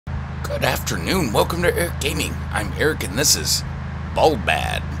Good afternoon, welcome to Airekc Gaming. I'm Eric and this is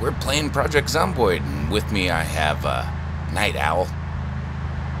Bad. We're playing Project Zomboid, and with me I have Night Owl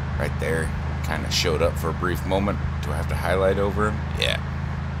right there. Kind of showed up for a brief moment. Do I have to highlight over him? Yeah.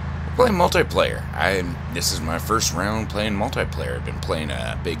 We're playing multiplayer. This is my first round playing multiplayer. I've been playing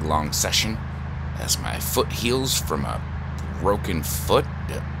a big long session as my foot heals from a broken foot.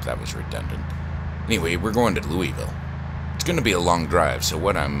 Yep, that was redundant. Anyway, we're going to Louisville. It's going to be a long drive, so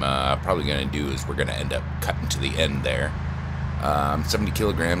what I'm probably going to do is we're going to end up cutting to the end there. 70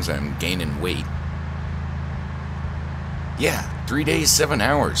 kilograms, I'm gaining weight. Yeah, 3 days, 7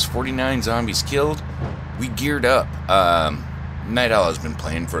 hours, 49 zombies killed. We geared up. Night Owl has been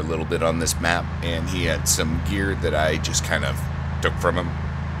playing for a little bit on this map, and he had some gear that I just kind of took from him.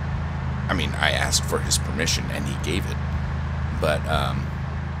 I mean, I asked for his permission, and he gave it. But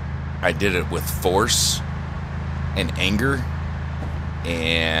I did it with force and anger,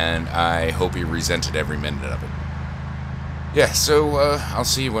 and I hope he resented every minute of it. Yeah, so I'll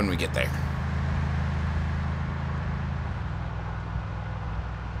see you when we get there.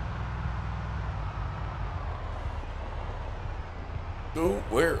 Oh,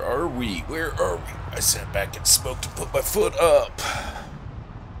 where are we? Where are we? I sat back and smoked and put my foot up.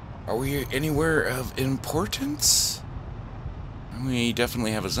 Are we anywhere of importance? We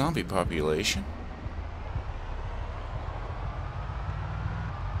definitely have a zombie population.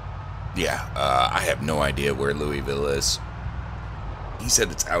 Yeah, I have no idea where Louisville is. He said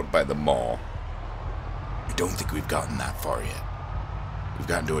it's out by the mall. I don't think we've gotten that far yet. We've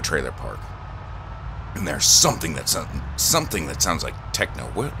gotten to a trailer park. And there's something that sounds like techno.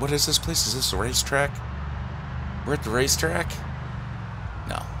 What is this place? Is this a racetrack? We're at the racetrack?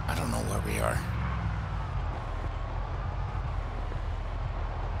 No, I don't know where we are.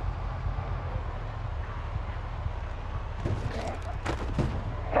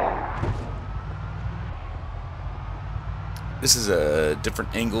 This is a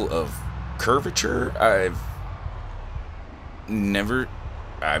different angle of curvature. I've never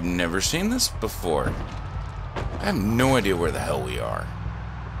seen this before. I have no idea where the hell we are.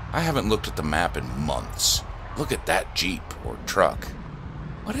 I haven't looked at the map in months. Look at that Jeep or truck.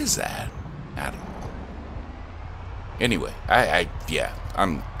 What is that? I don't know. Anyway, yeah,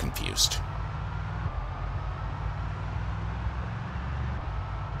 I'm confused.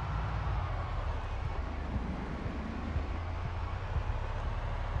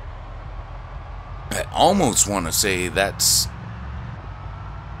 I almost want to say that's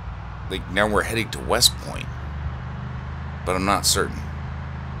like now we're heading to West Point, but I'm not certain.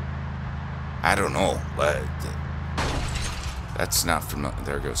 I don't know, but that's not familiar.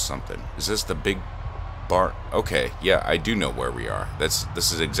 There goes something. Is this the big bar? Okay, yeah, I do know where we are. This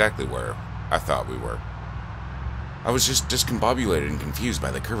is exactly where I thought we were. I was just discombobulated and confused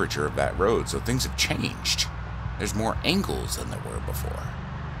by the curvature of that road, so things have changed. There's more angles than there were before.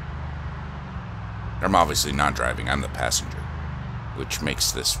 I'm obviously not driving, I'm the passenger, which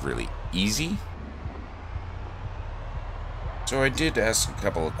makes this really easy. So I did ask a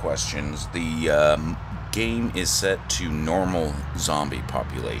couple of questions. The game is set to normal zombie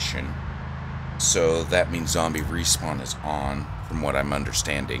population, so that means zombie respawn is on, from what I'm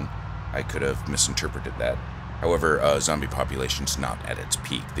understanding. I could have misinterpreted that. However, zombie population's not at its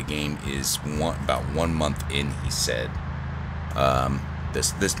peak. The game is about 1 month in, he said.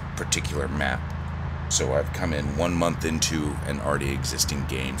 This particular map. So I've come in 1 month into an already existing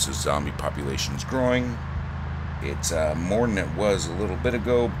game, so zombie population's growing. It's more than it was a little bit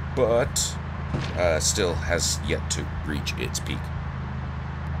ago, but still has yet to reach its peak.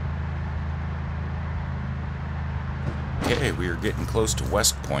 Okay, we are getting close to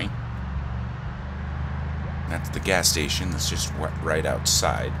West Point. That's the gas station that's just right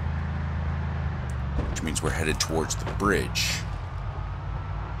outside, which means we're headed towards the bridge.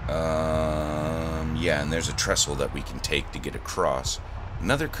 Yeah, and there's a trestle that we can take to get across.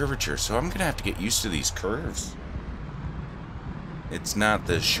 Another curvature, so I'm gonna have to get used to these curves. It's not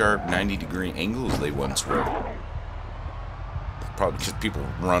the sharp 90-degree angles they once were. Probably just people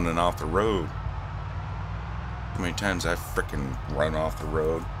running off the road. How many times I've frickin' run off the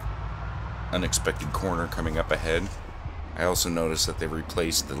road? Unexpected corner coming up ahead. I also noticed that they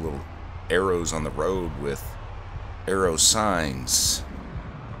replaced the little arrows on the road with arrow signs.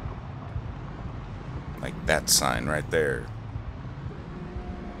 Like that sign right there.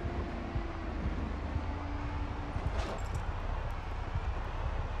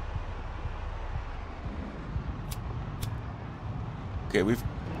 Okay, we've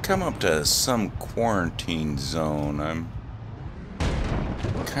come up to some quarantine zone. I'm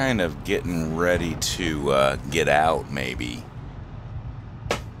kind of getting ready to get out, maybe.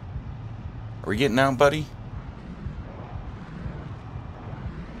 Are we getting out, buddy?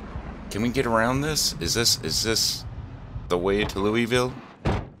 Can we get around this? Is this the way to Louisville?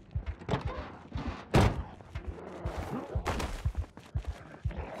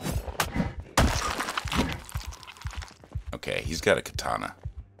 Okay, he's got a katana.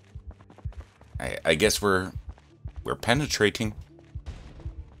 I guess we're penetrating.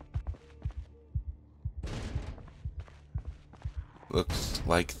 Looks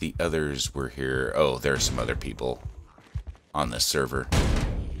like the others were here. Oh, there are some other people on this server.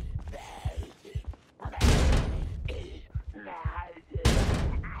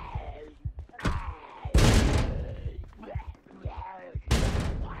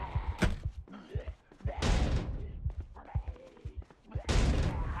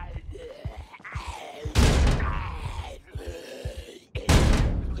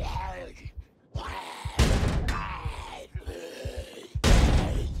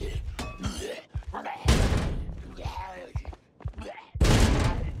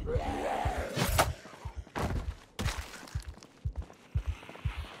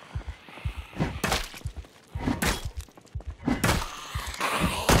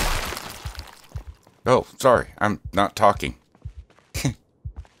 Oh, sorry, I'm not talking.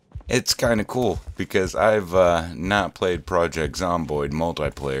 It's kind of cool because I've not played Project Zomboid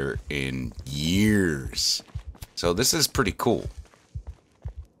multiplayer in years. So this is pretty cool.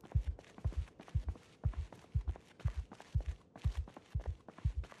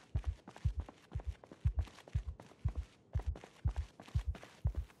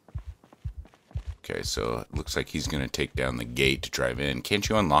 Okay, so it looks like he's going to take down the gate to drive in. Can't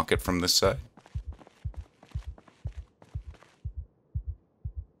you unlock it from this side?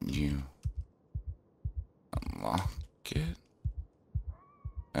 You unlock it.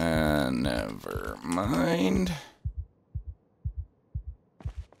 Never mind.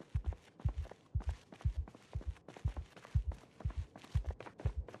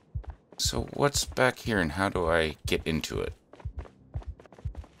 So what's back here and how do I get into it?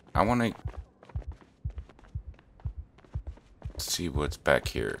 I want to see what's back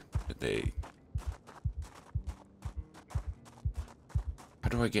here. How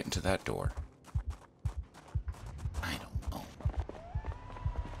do I get into that door? I don't know.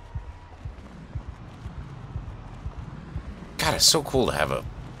 God, it's so cool to have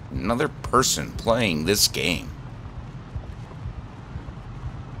another person playing this game.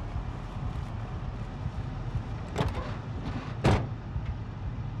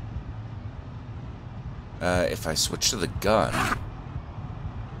 If I switch to the gun, I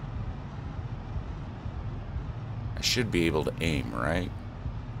should be able to aim, right?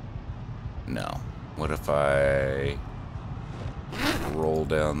 No. What if I roll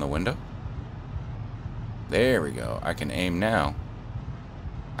down the window? There we go. I can aim now.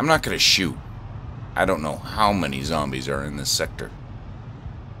 I'm not going to shoot. I don't know how many zombies are in this sector.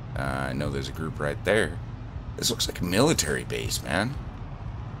 I know there's a group right there. This looks like a military base, man.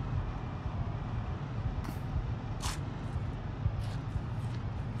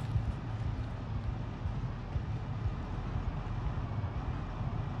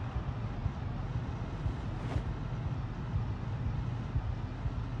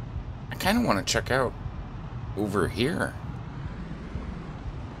 I kind of want to check out over here.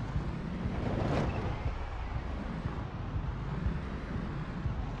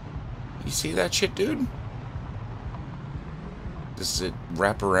 You see that shit, dude? Does it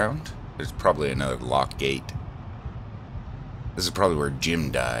wrap around? There's probably another locked gate. This is probably where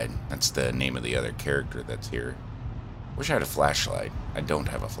Jim died. That's the name of the other character that's here. Wish I had a flashlight. I don't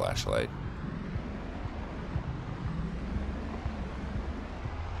have a flashlight.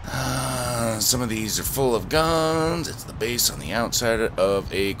 Some of these are full of guns. It's the base on the outside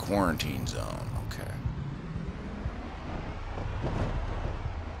of a quarantine zone. Okay.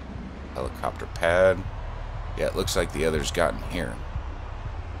 Helicopter pad. Yeah, it looks like the others got in here.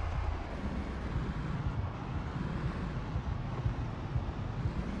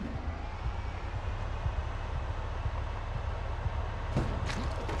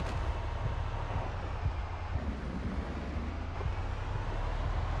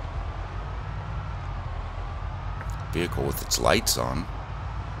 Vehicle with its lights on.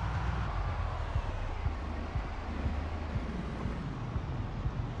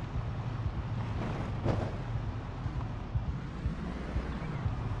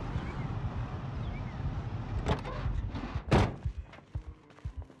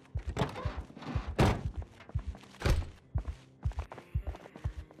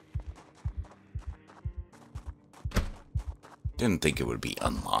 Didn't think it would be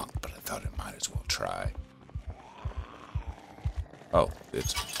unlocked, but I thought it might as well try. Oh,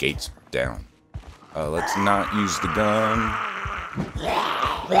 it's gates down. Let's not use the gun.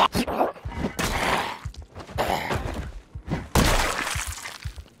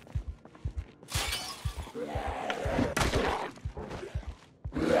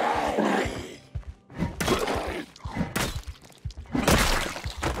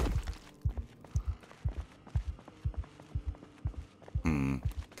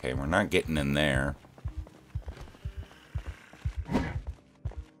 Okay, we're not getting in there.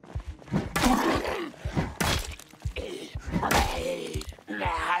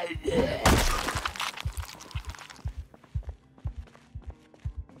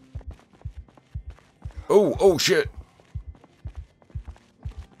 Oh shit.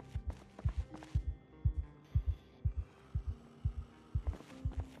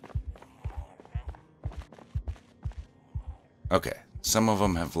 Okay, some of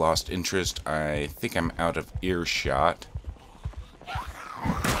them have lost interest. I think I'm out of earshot.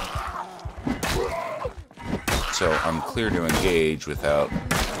 So I'm clear to engage without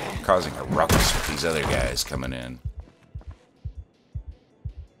causing a ruckus with these other guys coming in.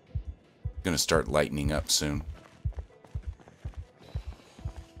 Gonna start lightening up soon.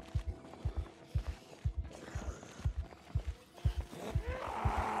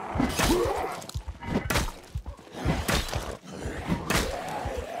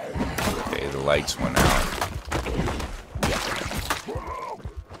 Okay, the lights went out.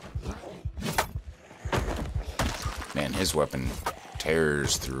 Man, his weapon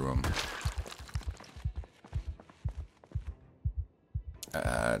tears through him.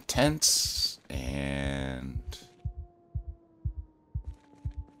 Tents and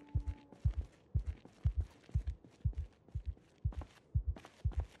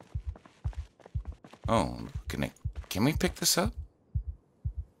oh, can we pick this up?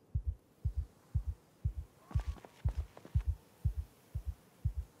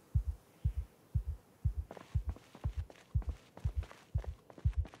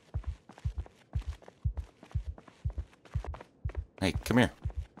 Hey, come here.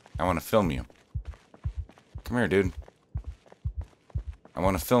 I want to film you. Come here, dude. I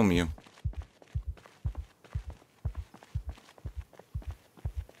want to film you.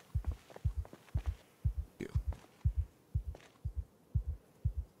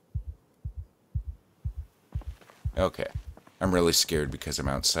 Okay. I'm really scared because I'm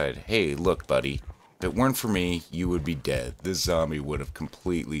outside. Hey, look, buddy. If it weren't for me, you would be dead. This zombie would have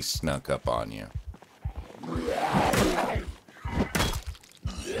completely snuck up on you.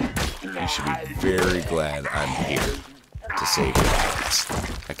 You should be very glad I'm here to save your lives.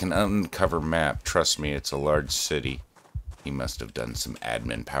 I can uncover map. Trust me, it's a large city. He must have done some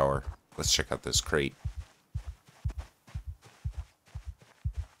admin power. Let's check out this crate.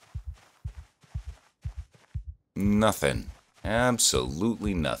 Nothing.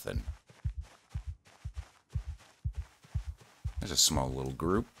 Absolutely nothing. There's a small little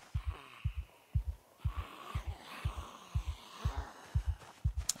group.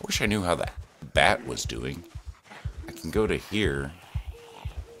 I wish I knew how that bat was doing. I can go to here,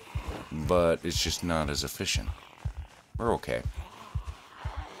 but it's just not as efficient. We're okay.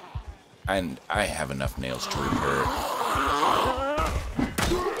 And I have enough nails to repair it.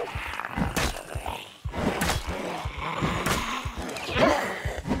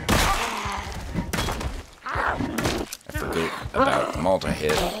 I forget about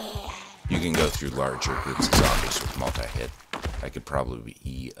multi-hit. You can go through larger groups of zombies with multi-hit. I could probably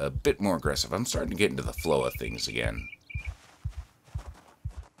be a bit more aggressive. I'm starting to get into the flow of things again.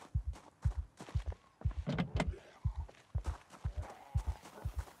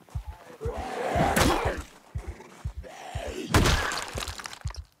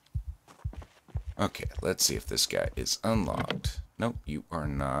 Okay, let's see if this guy is unlocked. Nope, you are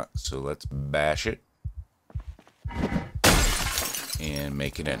not. So let's bash it. And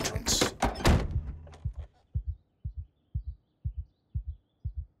make an entrance.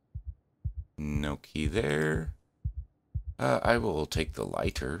 No key there. I will take the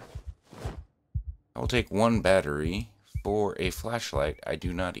lighter. I will take one battery for a flashlight I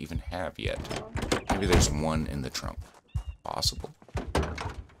do not even have yet. Maybe there's one in the trunk. Possible.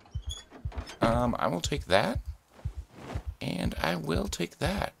 I will take that. And I will take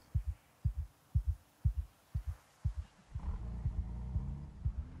that.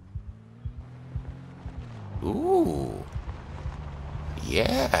 Ooh.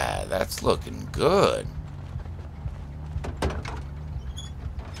 Yeah, that's looking good.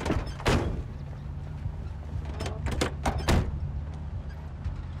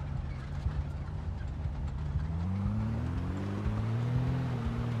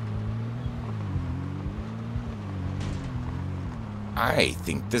 I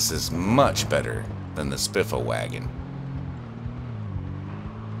think this is much better than the Spiffo wagon.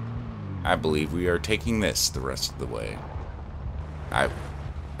 I believe we are taking this the rest of the way. At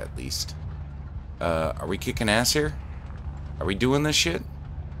least. Are we kicking ass here? Are we doing this shit?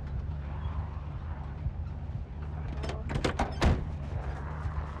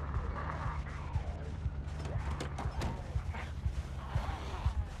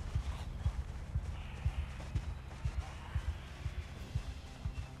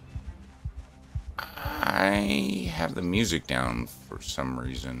 I have the music down for some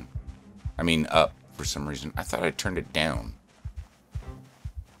reason. I mean, up for some reason. I thought I turned it down.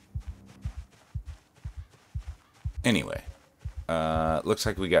 Anyway, looks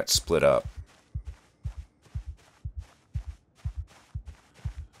like we got split up.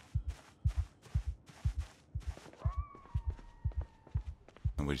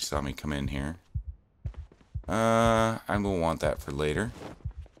 Nobody saw me come in here. I'm gonna want that for later.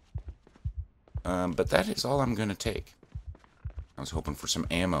 But that is all I'm gonna take. I was hoping for some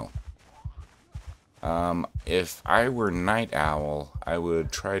ammo. If I were Night Owl, I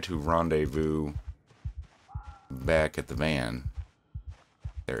would try to rendezvous back at the van.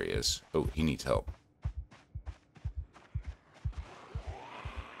 There he is. Oh, he needs help.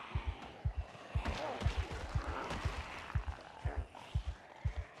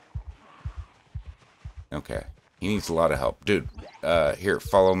 Okay. He needs a lot of help. Dude, here,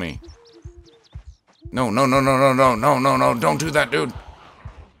 follow me. No, no, no, no, no, no, no, no, no, don't do that, dude.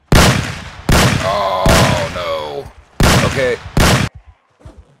 Oh, no. Okay.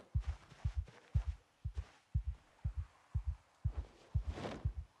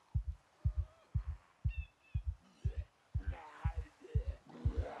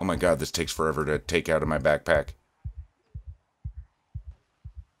 Oh my god, this takes forever to take out of my backpack.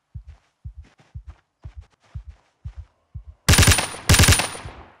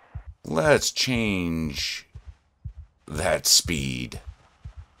 Let's change that speed.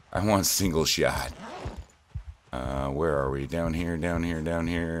 I want single shot. Where are we? Down here, down here, down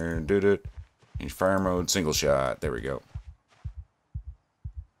here. Doo-doo. In fire mode, single shot. There we go.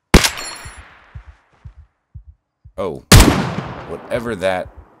 Oh. Whatever that...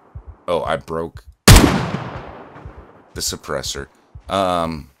 Oh, I broke the suppressor.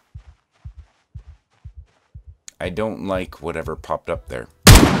 I don't like whatever popped up there.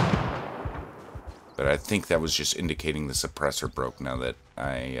 But I think that was just indicating the suppressor broke now that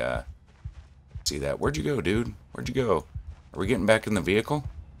I see that. Where'd you go, dude? Where'd you go? Are we getting back in the vehicle?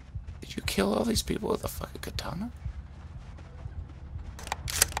 Did you kill all these people with a fucking katana?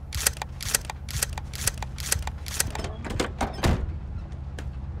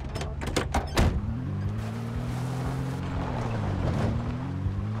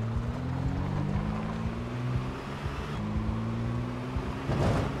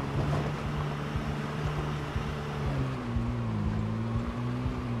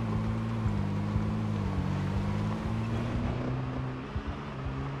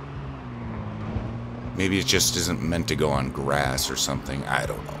 Maybe it just isn't meant to go on grass or something. I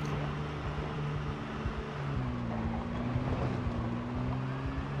don't know.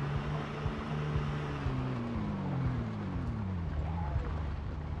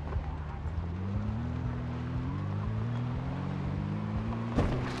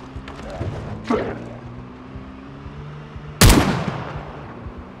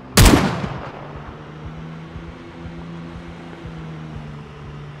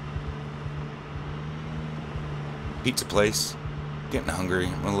 Pizza place. Getting hungry.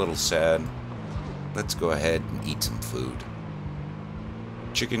 I'm a little sad. Let's go ahead and eat some food.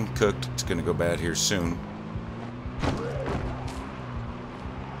 Chicken cooked. It's gonna go bad here soon.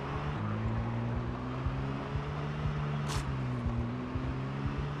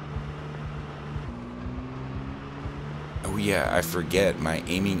 Oh yeah, I forget. My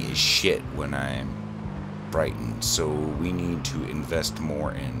aiming is shit when I'm frightened, so we need to invest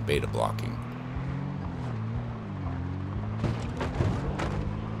more in beta blocking.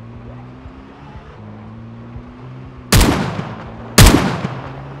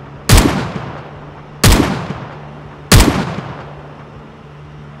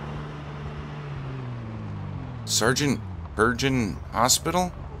 Sergeant Virgin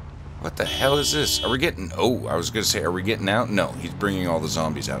Hospital? What the hell is this? Are we getting... Oh, I was going to say, are we getting out? No, he's bringing all the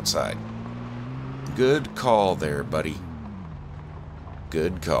zombies outside. Good call there, buddy.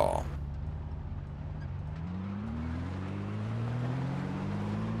 Good call.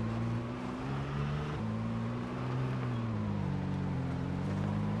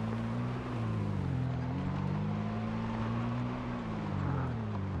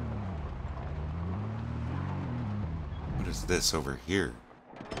 What is this over here?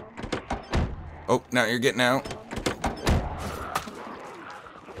 Oh, now you're getting out.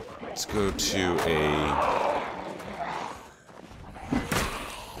 Let's go to a...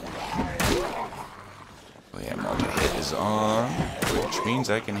 Oh yeah, multi-hit is on, which means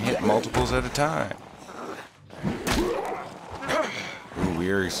I can hit multiples at a time. Ooh,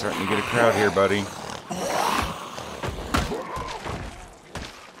 we're starting to get a crowd here, buddy.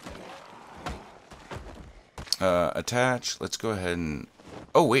 Attach. Let's go ahead and...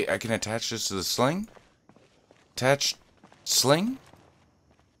 Oh, wait, I can attach this to the sling? Attach sling?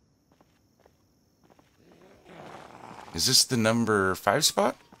 Is this the number 5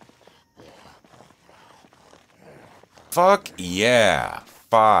 spot? Fuck yeah.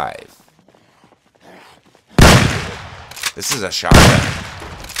 5. This is a shotgun.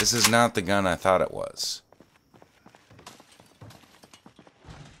 This is not the gun I thought it was.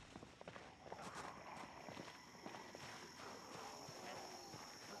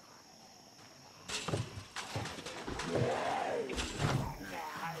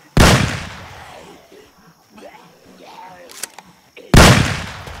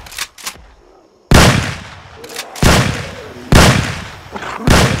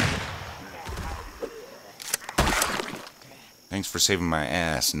 Thanks for saving my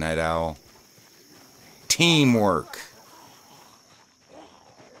ass, Night Owl. Teamwork.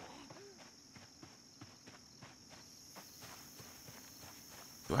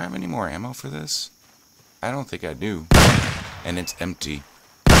 Do I have any more ammo for this? I don't think I do. And it's empty.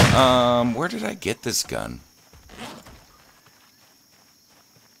 Where did I get this gun?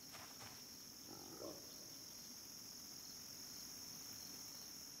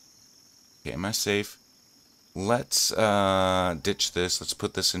 Okay, am I safe? Let's ditch this. Let's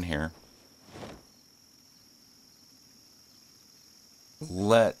put this in here.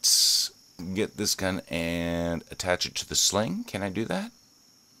 Let's get this gun and attach it to the sling. Can I do that?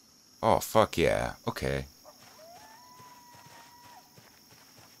 Oh, fuck yeah. Okay.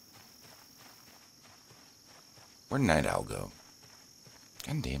 Where'd Night Owl go?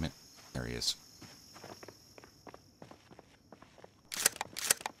 God damn it. There he is.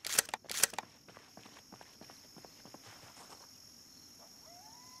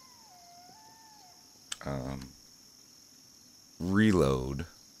 Reload.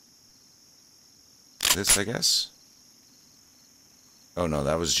 This, I guess? Oh no,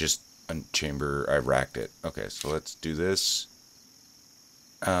 that was just a chamber. I racked it. Okay, so let's do this.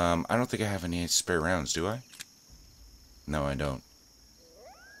 I don't think I have any spare rounds, do I? No, I don't.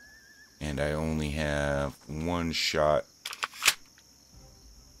 And I only have one shot.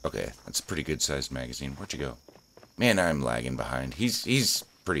 Okay, that's a pretty good sized magazine. Where'd you go? Man, I'm lagging behind. He's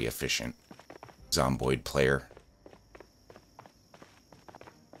pretty efficient. Zomboid player.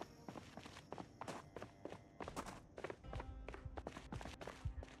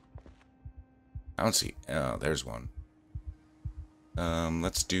 I don't see. Oh, there's one.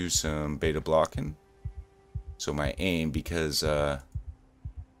 Let's do some beta blocking. So my aim, because the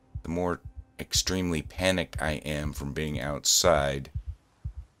more extremely panicked I am from being outside,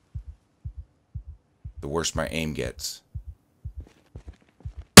 the worse my aim gets.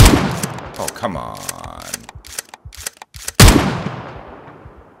 Oh, come on.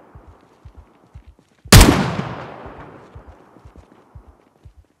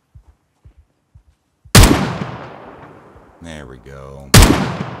 There we go.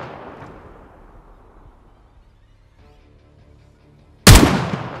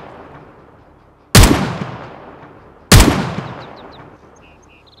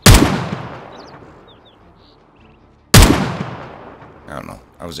 I don't know.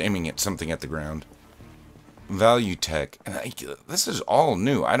 I was aiming at something at the ground. Value Tech. This is all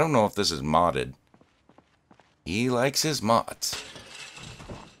new. I don't know if this is modded. He likes his mods.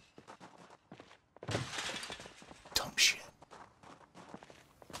 Dumb shit.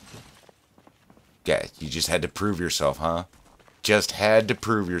 Yeah, you just had to prove yourself, huh? Just had to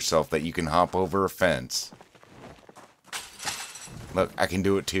prove yourself that you can hop over a fence. Look, I can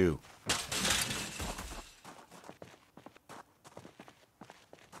do it too.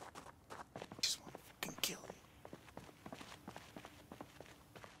 Just want to fucking kill you.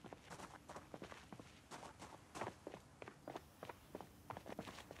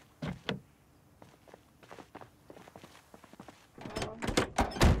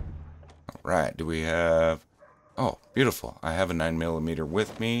 Alright, do we have... Oh, beautiful. I have a 9mm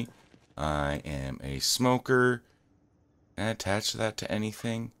with me. I am a smoker. Can I attach that to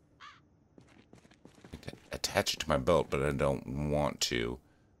anything? I can attach it to my belt, but I don't want to.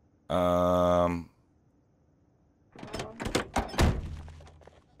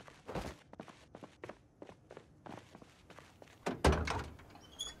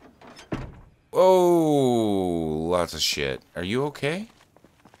 Oh, lots of shit. Are you okay?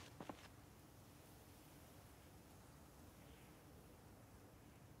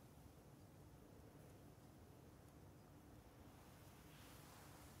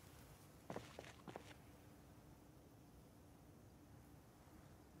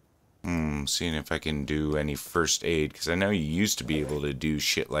 Seeing if I can do any first aid, because I know you used to be able to do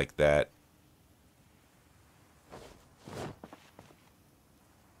shit like that.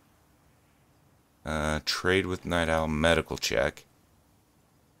 Trade with Night Owl, medical check.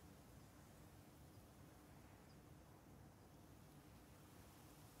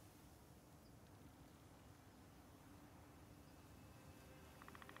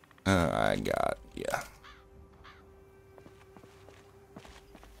 Yeah.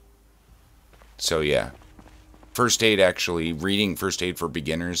 So yeah, first aid, actually, reading first aid for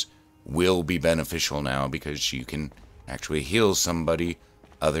beginners will be beneficial now because you can actually heal somebody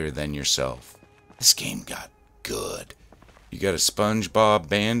other than yourself. This game got good. You got a SpongeBob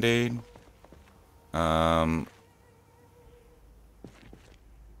Band-Aid.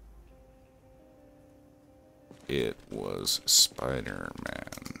 It was Spider-Man.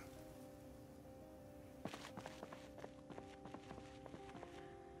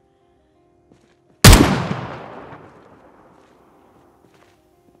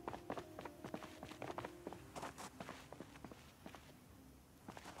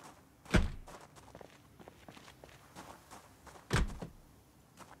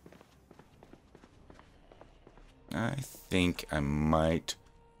 I think I might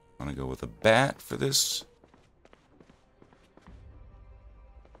want to go with a bat for this.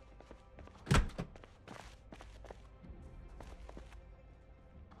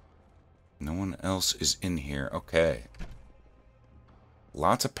 No one else is in here. Okay.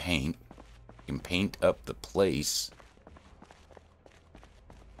 Lots of paint. You can paint up the place.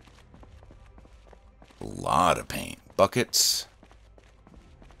 A lot of paint. Buckets.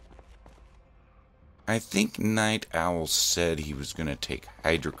 I think Night Owl said he was going to take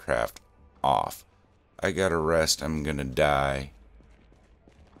Hydrocraft off. I gotta rest. I'm gonna die.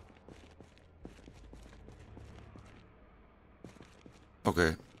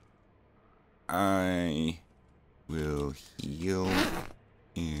 Okay. I will heal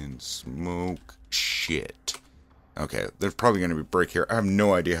and smoke shit. Okay, there's probably gonna be a break here. I have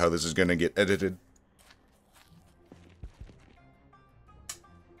no idea how this is gonna get edited.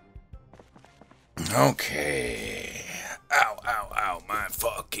 Okay. Ow, ow, ow, my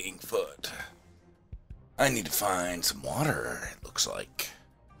fucking foot. I need to find some water, it looks like.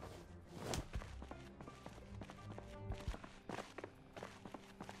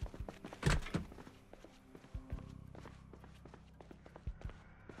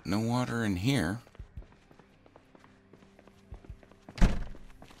 No water in here.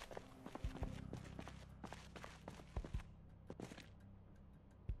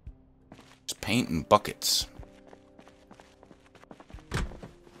 Just paint and buckets.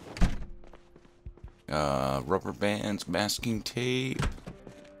 Rubber bands, masking tape.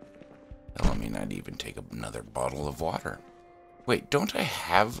 Hell, I mean, I'd even take another bottle of water. Wait, don't I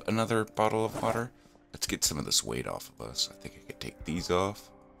have another bottle of water? Let's get some of this weight off of us. I think I could take these off.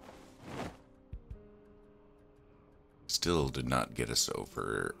 Still did not get us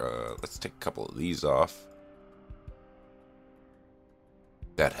over. Let's take a couple of these off.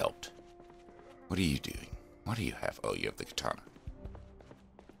 That helped. What are you doing? What do you have? Oh, you have the katana.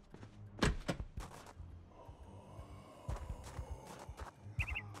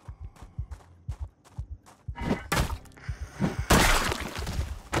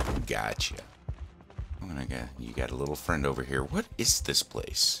 Gotcha. You got a little friend over here. What is this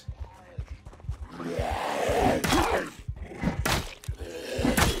place?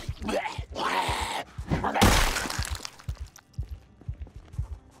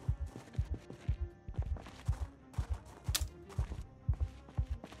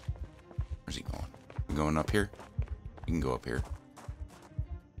 he going? You going up here? You can go up here.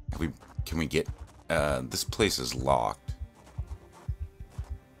 Can we get... this place is locked.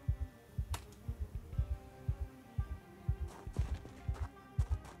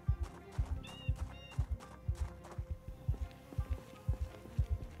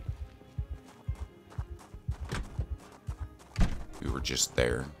 We were just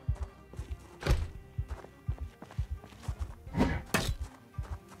there.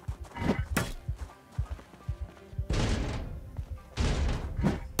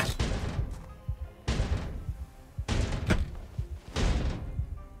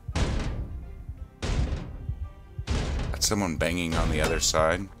 Got someone banging on the other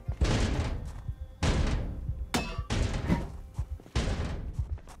side.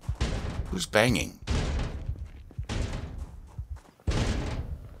 Who's banging?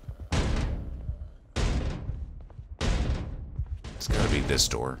 It's gotta be this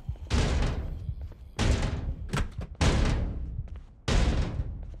door.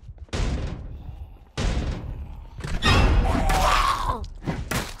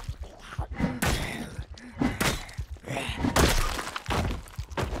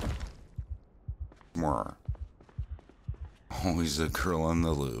 More. Always a girl on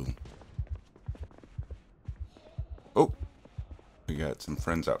the loo. Oh, we got some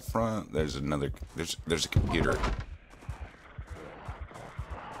friends out front. There's another. There's a computer.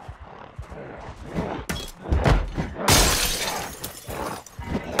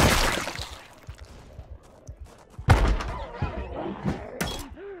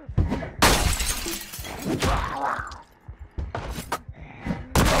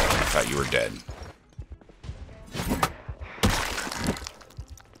 I thought you were dead.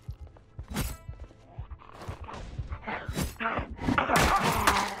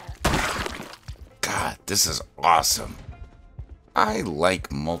 God, this is awesome. I like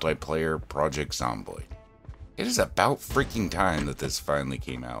multiplayer Project Zomboid. It is about freaking time that this finally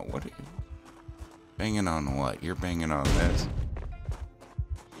came out. What are you banging on? What? You're banging on this?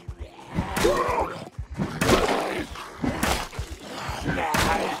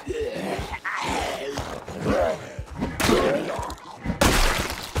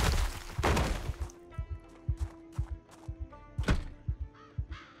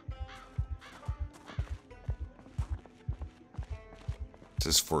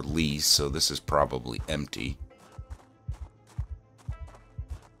 This is for lease, so this is probably empty.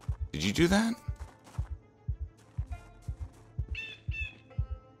 Did you do that?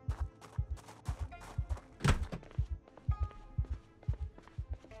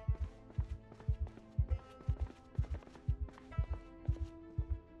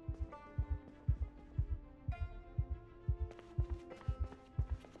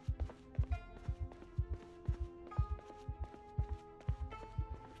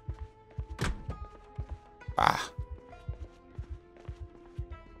 Ah.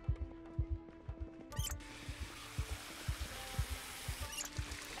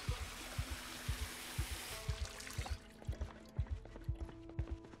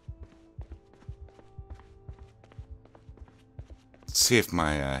 Let's see if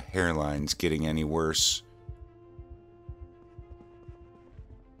my hairline's getting any worse.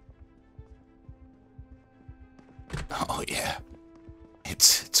 Oh yeah.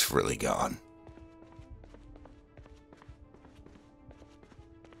 It's really gone.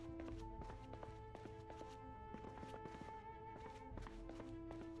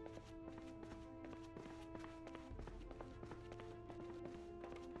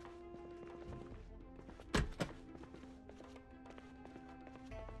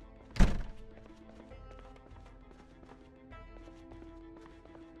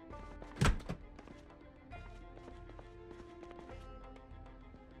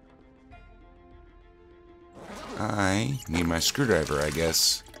 I need my screwdriver, I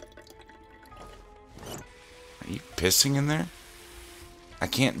guess. Are you pissing in there? I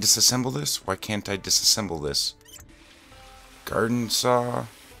can't disassemble this? Why can't I disassemble this? Garden saw?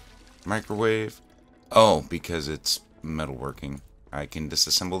 Microwave? Oh, because it's metalworking. I can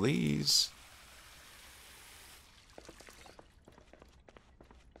disassemble these.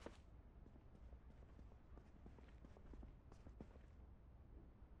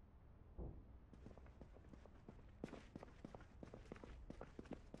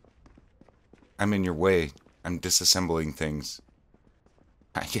 I'm in your way. I'm disassembling things.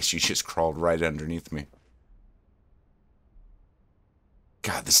 I guess you just crawled right underneath me.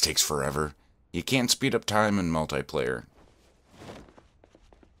 God, this takes forever. You can't speed up time in multiplayer. I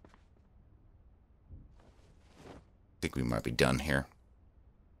think we might be done here.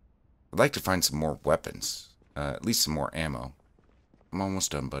 I'd like to find some more weapons. At least some more ammo. I'm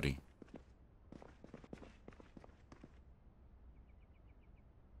almost done, buddy.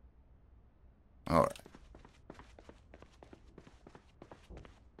 Alright.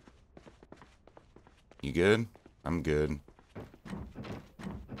 You good? I'm good.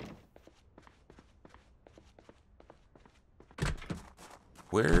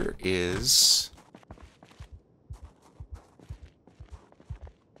 Where is...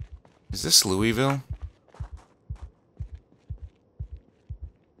 Is this Louisville?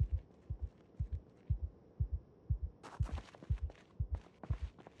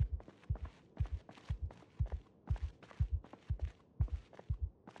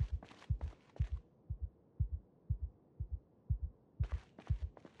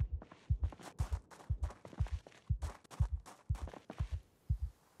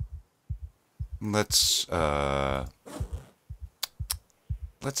 Let's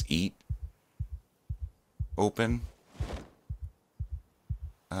eat. Open.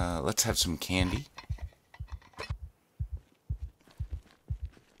 Let's have some candy.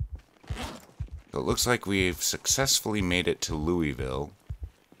 So it looks like we've successfully made it to Louisville.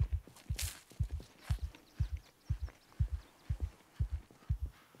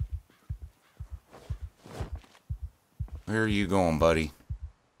 Where are you going, buddy?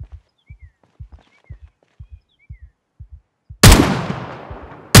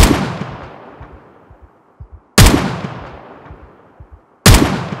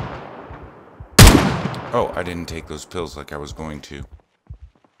 Oh, I didn't take those pills like I was going to.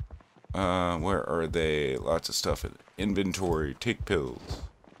 Where are they? Lots of stuff in inventory. Take pills.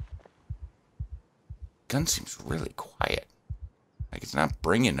 Gun seems really quiet. Like it's not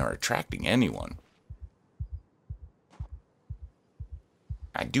bringing or attracting anyone.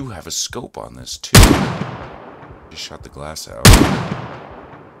 I do have a scope on this too. Just shot the glass out.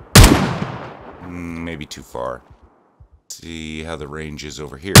 Maybe too far. See how the range is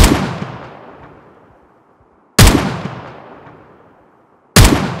over here.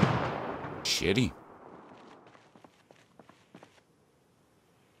 Shitty.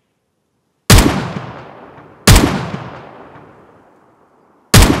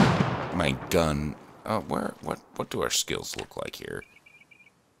 My gun. What do our skills look like here?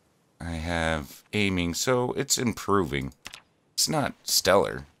 I have aiming, so it's improving. It's not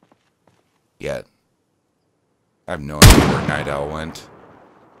stellar yet. I have no idea where Night Owl went.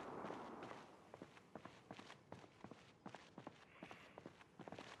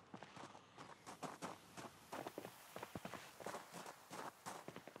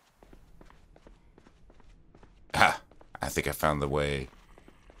 Ah, I think I found the way.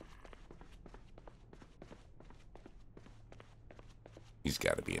 He's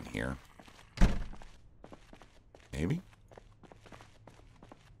got to be in here. Maybe?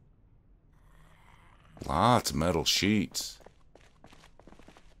 Lots of metal sheets.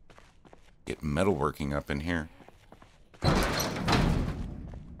 Get metalworking up in here.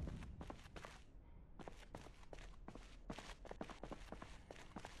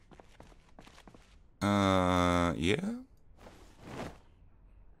 Yeah?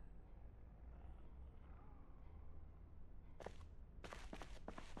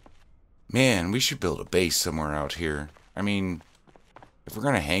 Man, we should build a base somewhere out here. I mean, if we're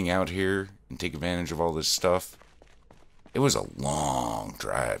gonna hang out here and take advantage of all this stuff, it was a long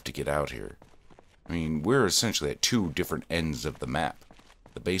drive to get out here. I mean, we're essentially at two different ends of the map.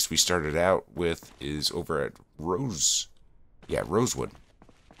 The base we started out with is over at Rosewood.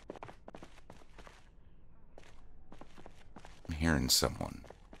 I'm hearing someone.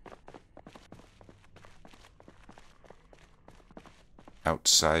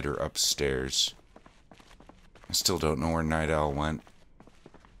 Outside or upstairs. I still don't know where Night Owl went.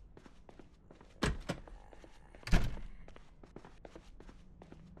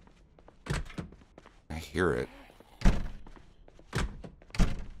 I hear it.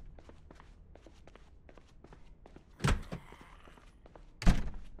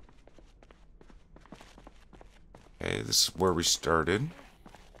 Okay, this is where we started.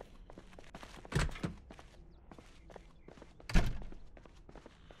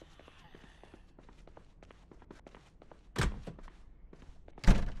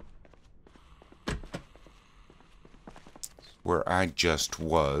 Where I just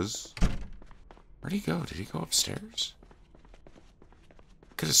was. Where'd he go? Did he go upstairs?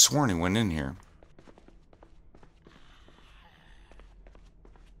 Could have sworn he went in here.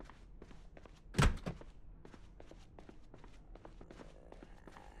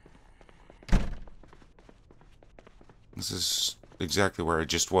 This is exactly where I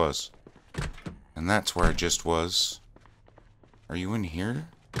just was. And that's where I just was. Are you in here?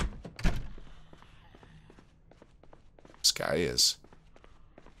 This guy is.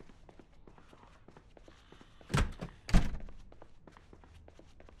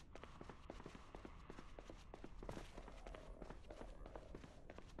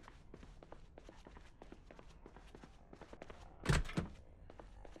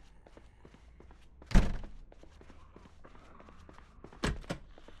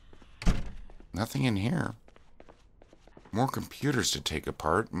 Nothing in here. More computers to take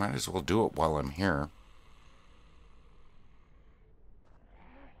apart. Might as well do it while I'm here.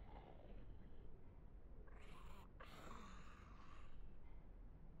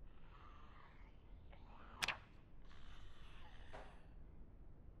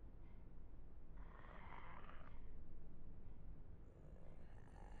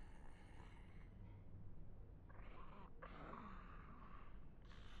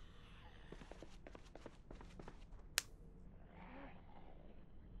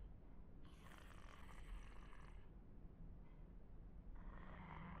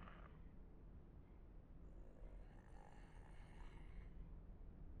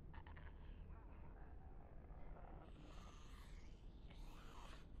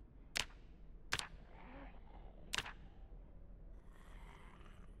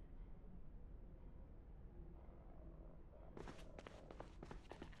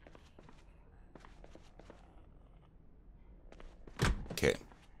 Okay.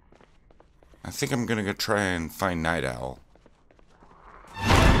 I think I'm gonna go try and find Night Owl.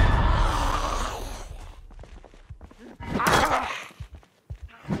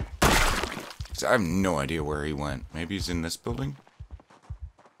 I have no idea where he went. Maybe he's in this building?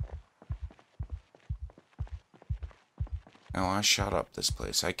 No, I shot up this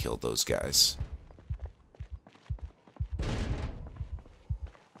place. I killed those guys.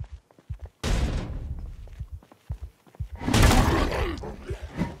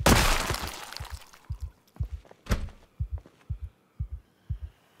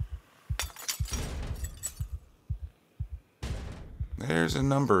 There's a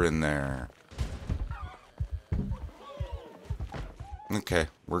number in there. Okay,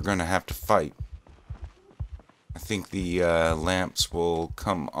 we're gonna have to fight. I think the lamps will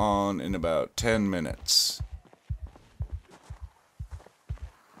come on in about 10 minutes.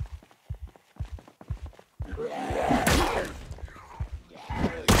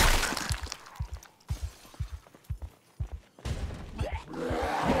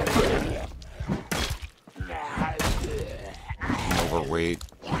 I'm overweight.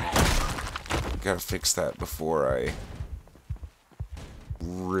 Gotta fix that before I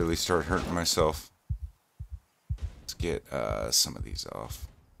really start hurting myself. Let's get some of these off.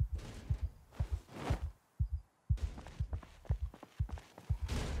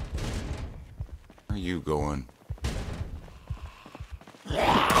 Where are you going?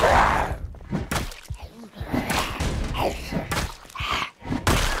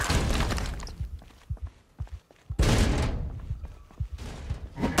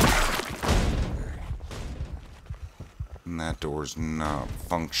 And that door's not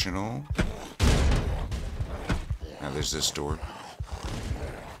functional. Now there's this door.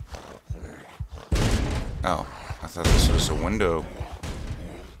 Oh, I thought this was a window.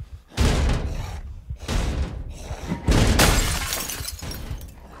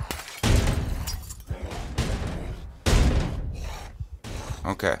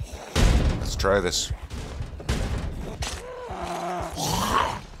 Okay, let's try this.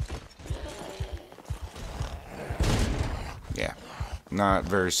 Yeah, not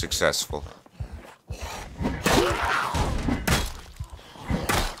very successful.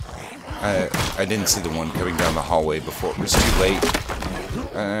 I didn't see the one coming down the hallway before it was too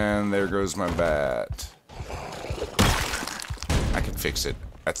late. And there goes my bat. I can fix it.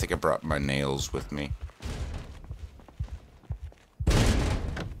 I think I brought my nails with me.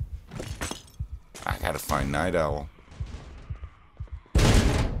 I gotta find Night Owl.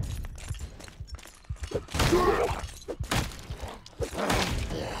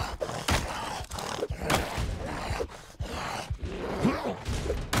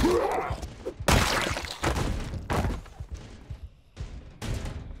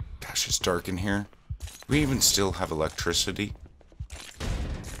 Gosh, it's dark in here. Do we even still have electricity?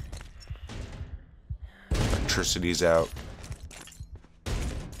 Electricity's out.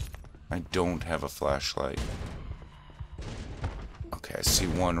 I don't have a flashlight. Okay, I see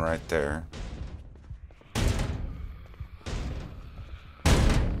one right there.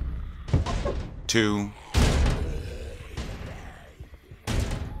 Two.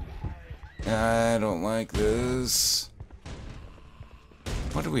 I don't like this.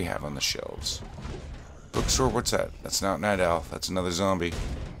 What do we have on the shelves? Bookstore, what's that? That's not Night Owl. That's another zombie.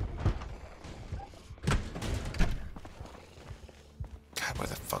 God, where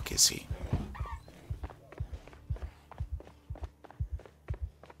the fuck is he?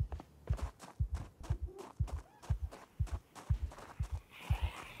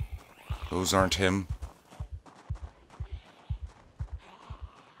 Those aren't him.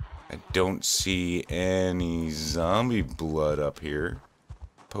 I don't see any zombie blood up here.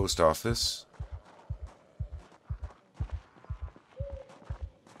 Post office.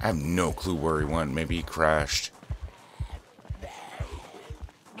 I have no clue where he went. Maybe he crashed.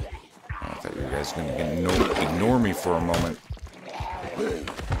 I thought you guys were gonna ignore me for a moment.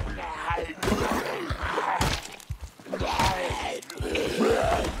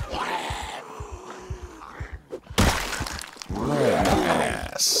 Right in the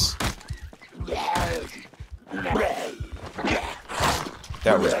ass.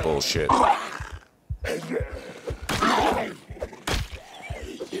 That was bullshit.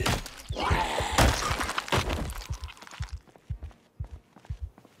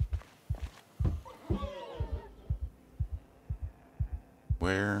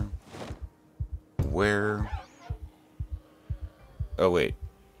 Where? Oh, wait.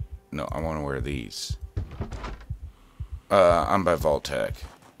 No, I want to wear these. I'm by Vault-Tec.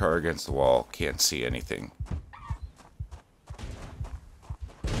 Car against the wall. Can't see anything.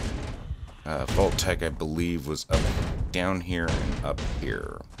 Vault-Tec, I believe, was up down here and up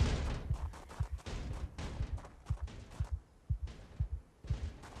here.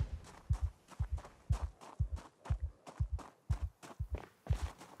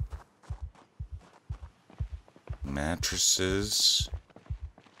 Mattresses.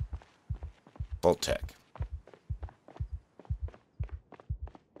 Vault-Tec.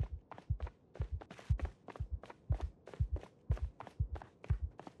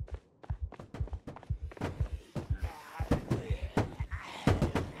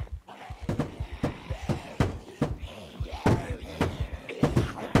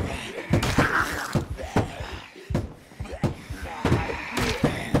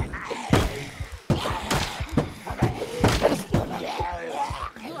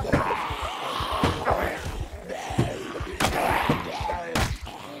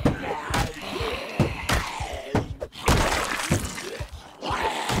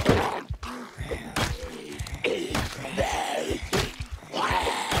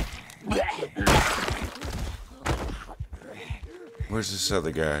 Where's this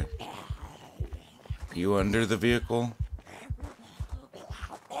other guy? Are you under the vehicle?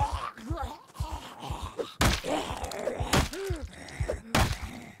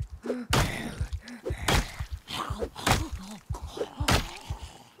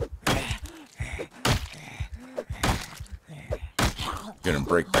 Gonna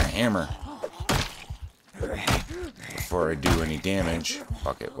break my hammer before I do any damage.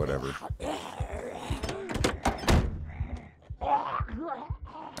 Fuck it, whatever.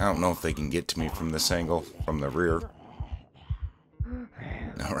 I don't know if they can get to me from this angle, from the rear.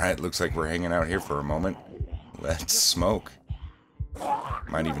 Alright, looks like we're hanging out here for a moment. Let's smoke.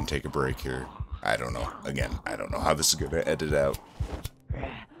 Might even take a break here. I don't know. Again, I don't know how this is going to edit out.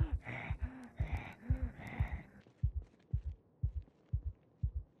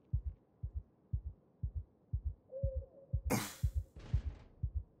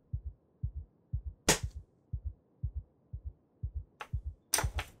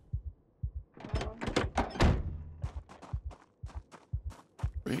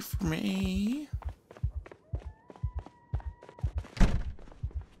 Wait for me.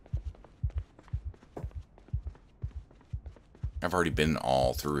 I've already been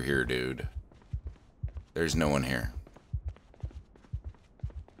all through here, dude. There's no one here.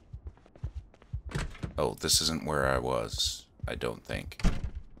 Oh, this isn't where I was, I don't think.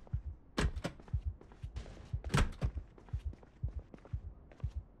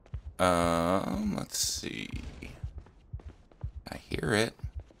 Let's see. I hear it.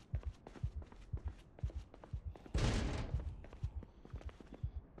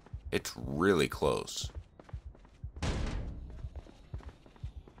 It's really close.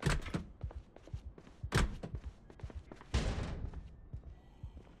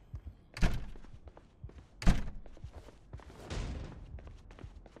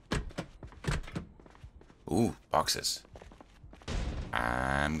 Ooh, boxes.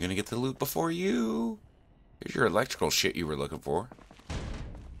 I'm gonna get the loot before you. Here's your electrical shit you were looking for.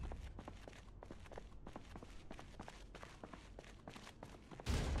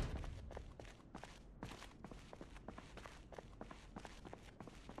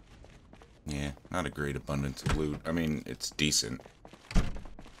 Yeah, not a great abundance of loot. I mean, it's decent.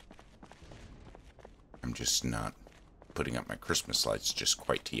 I'm just not putting up my Christmas lights just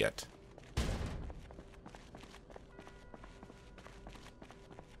quite yet.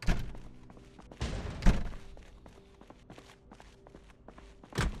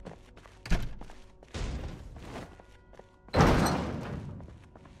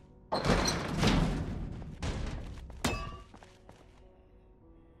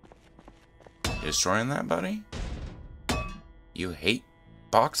 Destroying that, buddy? You hate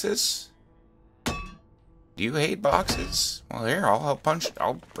boxes? Do you hate boxes? Well, here,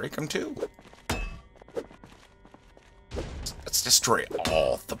 I'll break them too. Let's destroy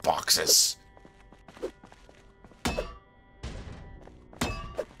all the boxes.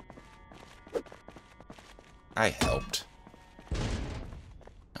 I helped.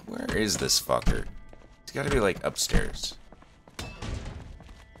 Where is this fucker? He's gotta be like upstairs.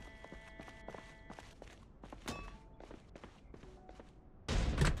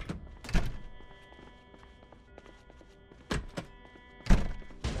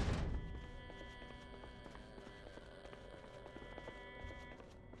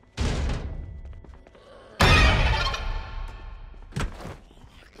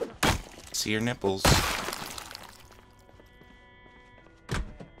 See your nipples.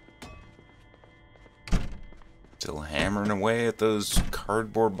 Still hammering away at those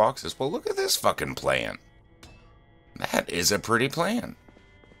cardboard boxes. Well, look at this fucking plan. That is a pretty plan.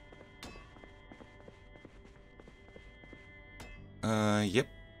 Yep.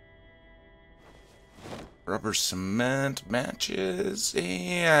 Rubber cement matches,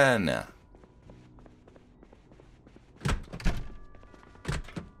 and...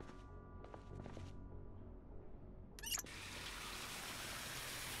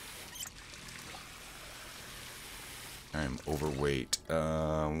 I'm overweight.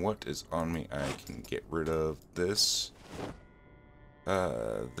 What is on me? I can get rid of this.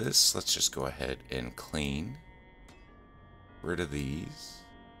 This, let's just go ahead and clean. Rid of these.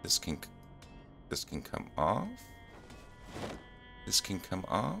 This can come off. This can come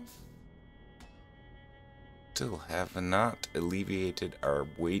off. Still have not alleviated our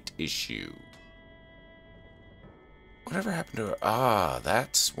weight issue. Whatever happened to our... Ah,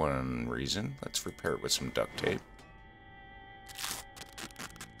 that's one reason. Let's repair it with some duct tape.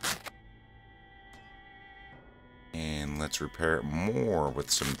 And let's repair it more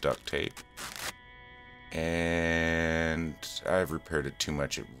with some duct tape. And I've repaired it too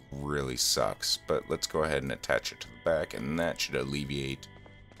much. It really sucks. But let's go ahead and attach it to the back, and that should alleviate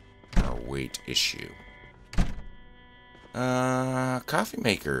our weight issue. Coffee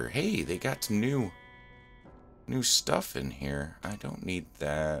maker. Hey, they got some new stuff in here. I don't need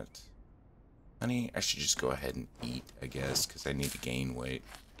that. Honey, I should just go ahead and eat, I guess, because I need to gain weight.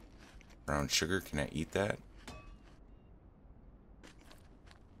 Brown sugar, can I eat that?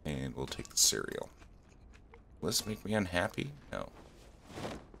 And we'll take the cereal. Will this make me unhappy? No.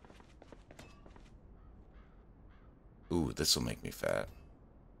 Ooh, this will make me fat.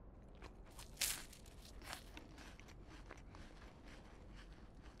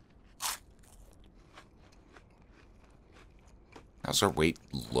 How's our weight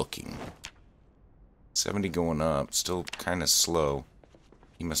looking? 70 going up, still kind of slow.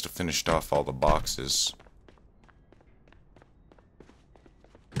 He must have finished off all the boxes.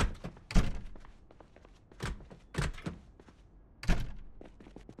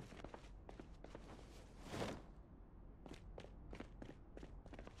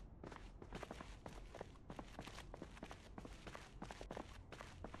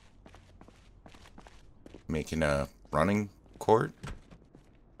 Making a running cord.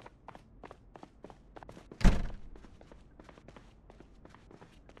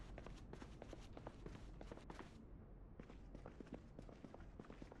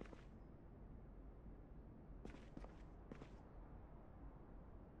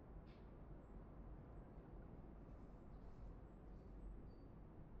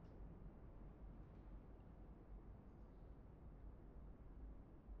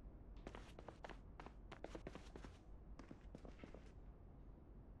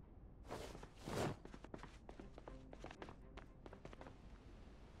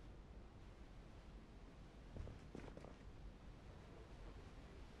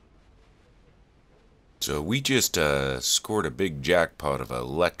 So we just scored a big jackpot of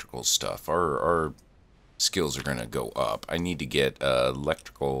electrical stuff. Our skills are going to go up. I need to get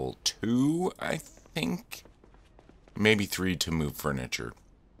electrical 2, I think. Maybe 3 to move furniture.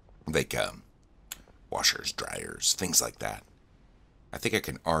 Like washers, dryers, things like that. I think I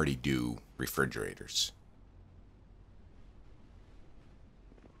can already do refrigerators.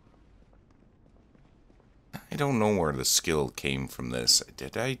 I don't know where the skill came from this.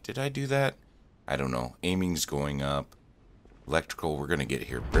 Did I do that? I don't know. Aiming's going up. Electrical, we're going to get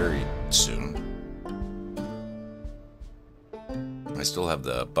here very soon. I still have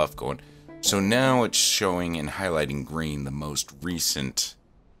the buff going. So now it's showing and highlighting green the most recent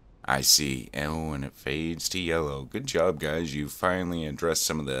I see. Oh, and it fades to yellow. Good job, guys. You finally addressed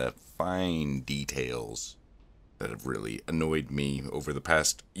some of the fine details that have really annoyed me over the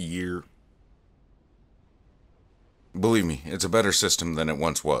past year. Believe me, it's a better system than it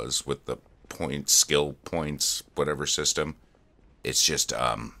once was with the points, skill points, whatever system. It's just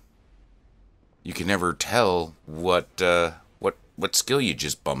you can never tell what skill you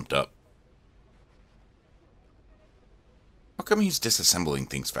just bumped up. How come he's disassembling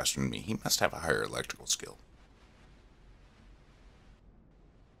things faster than me? He must have a higher electrical skill.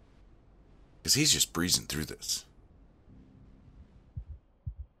 Because he's just breezing through this.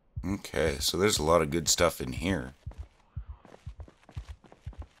 Okay, so there's a lot of good stuff in here.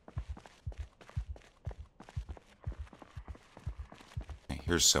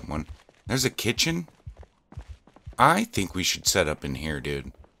 Here's someone. There's a kitchen. I think we should set up in here,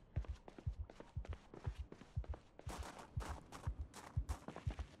 dude.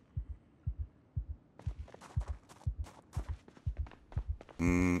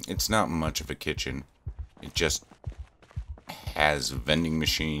 It's not much of a kitchen. It just has vending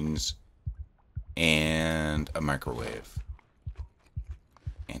machines and a microwave.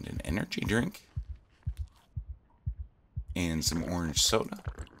 And an energy drink. And some orange soda.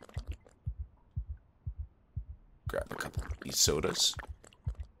 Grab a couple of these sodas.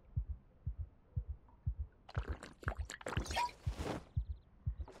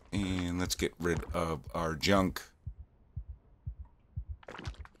 And let's get rid of our junk.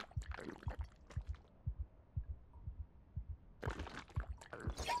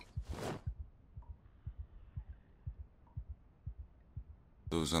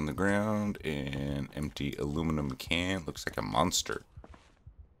 Those on the ground, and empty aluminum can. Looks like a monster.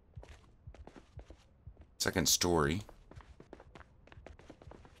 Second story.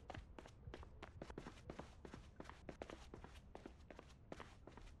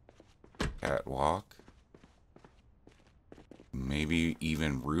 Catwalk. Maybe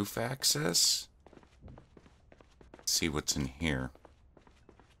even roof access? Let's see what's in here.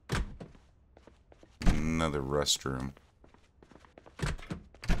 Another restroom.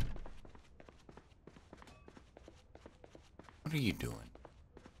 What are you doing?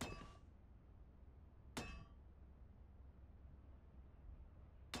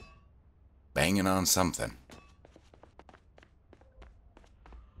 Banging on something.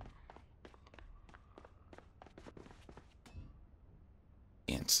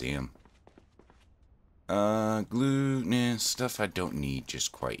 Can't see him. Glue, nah, stuff I don't need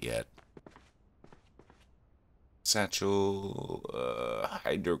just quite yet. Satchel,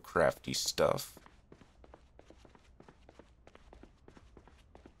 hydrocrafty stuff.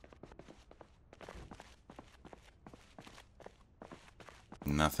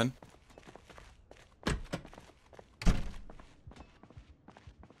 Nothing.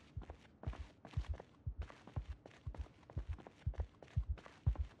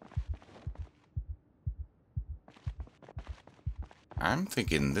 I'm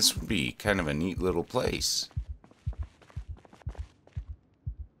thinking this would be kind of a neat little place.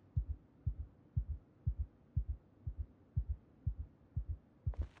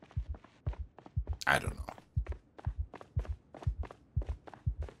 I don't know.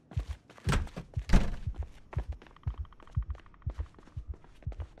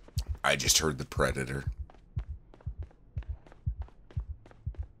 I just heard the predator.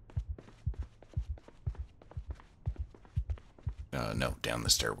 No, down the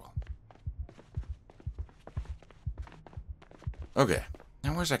stairwell. Okay,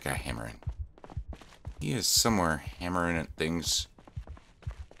 now where's that guy hammering? He is somewhere hammering at things.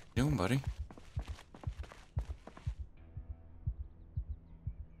 Doing, buddy?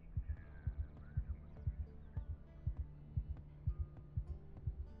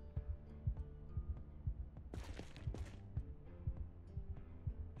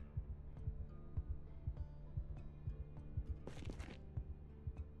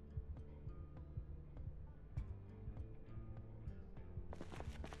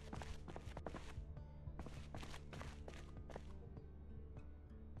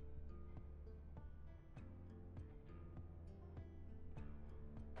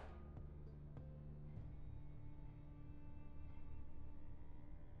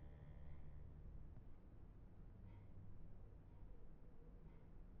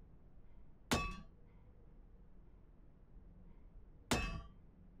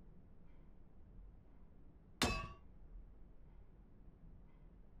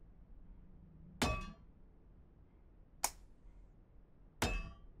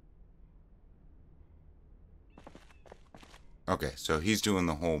 Okay, so he's doing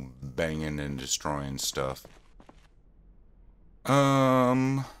the whole banging and destroying stuff.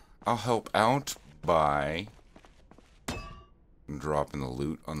 I'll help out by dropping the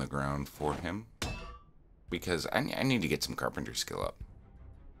loot on the ground for him. Because I need to get some carpentry skill up.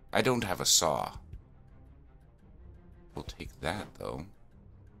 I don't have a saw. We'll take that, though.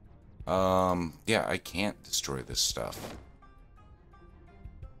 Yeah, I can't destroy this stuff.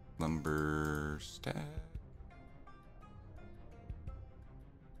 Lumber stack.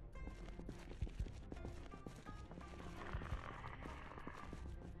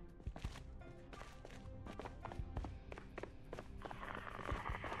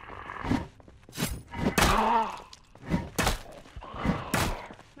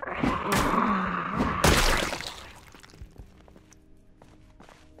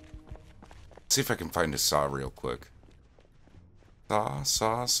 See if I can find a saw real quick.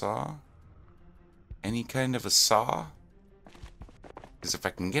 Saw. Any kind of a saw? Because if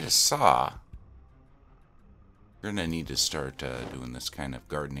I can get a saw, we're gonna need to start doing this kind of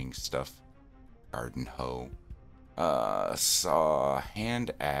gardening stuff. Garden hoe. Saw,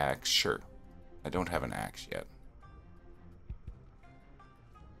 hand axe, sure. I don't have an axe yet.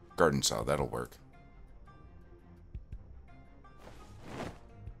 Garden saw, that'll work.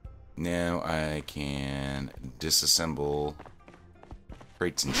 Now I can disassemble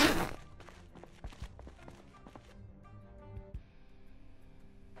crates and shit.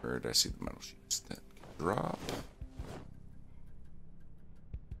 Where did I see the metal sheets that can drop?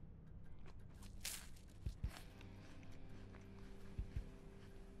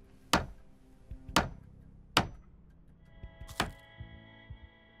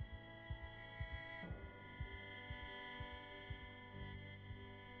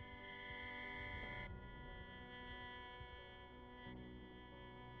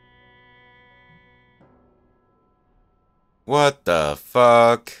 What the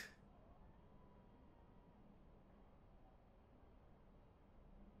fuck?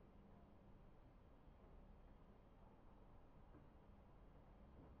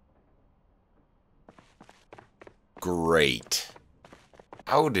 Great.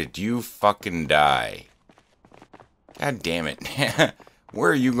 How did you fucking die? God damn it.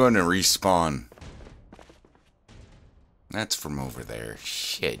 Where are you going to respawn? That's from over there.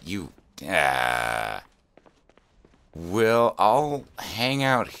 Shit, you... Ah. Well, I'll hang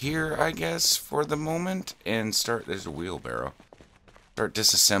out here, I guess, for the moment, and start... There's a wheelbarrow. Start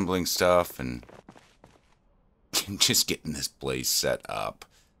disassembling stuff and just getting this place set up.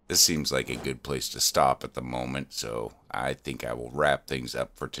 This seems like a good place to stop at the moment, so I think I will wrap things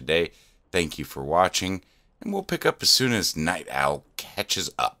up for today. Thank you for watching, and we'll pick up as soon as Night Owl catches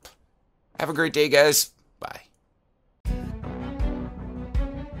up. Have a great day, guys. Bye.